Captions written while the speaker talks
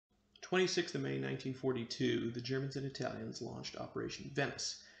26th of May 1942, the Germans and Italians launched Operation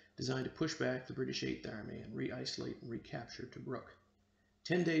Venice, designed to push back the British Eighth Army and re-isolate and recapture Tobruk.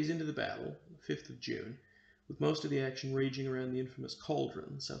 10 days into the battle, the 5th of June, with most of the action raging around the infamous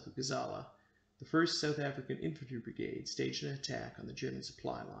cauldron south of Gazala, the 1st South African Infantry Brigade staged an attack on the German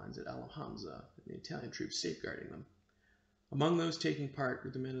supply lines at Al Hamza and the Italian troops safeguarding them. Among those taking part were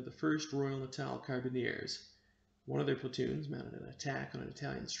the men of the 1st Royal Natal Carbineers. One of their platoons mounted an attack on an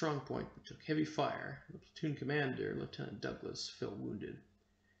Italian strongpoint but took heavy fire, and the platoon commander, Lieutenant Douglas, fell wounded.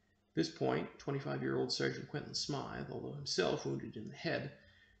 At this point, 25-year-old Sergeant Quentin SMYTHE, although himself wounded in the head,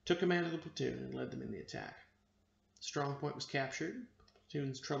 took command of the platoon and led them in the attack. The strongpoint was captured, but the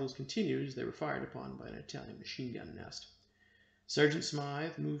platoon's troubles continued as they were fired upon by an Italian machine gun nest. Sergeant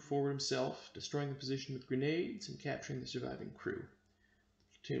SMYTHE moved forward himself, destroying the position with grenades and capturing the surviving crew.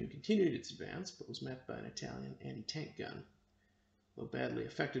 The platoon continued its advance, but was met by an Italian anti-tank gun. Though badly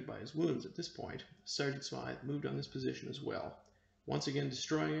affected by his wounds at this point, Sergeant SMYTHE moved on this position as well, once again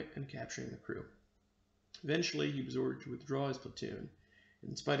destroying it and capturing the crew. Eventually, he was ordered to withdraw his platoon, and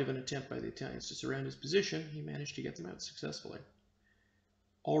in spite of an attempt by the Italians to surround his position, he managed to get them out successfully.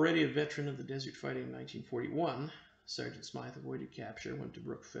 Already a veteran of the desert fighting in 1941, Sergeant SMYTHE avoided capture when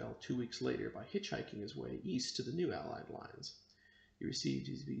Tobruk fell 2 weeks later by hitchhiking his way east to the new Allied lines. He received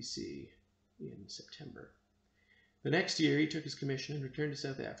his VC in September. The next year, he took his commission and returned to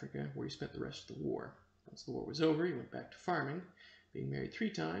South Africa, where he spent the rest of the war. Once the war was over, he went back to farming, being married 3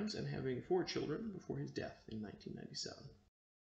 times and having 4 children before his death in 1997.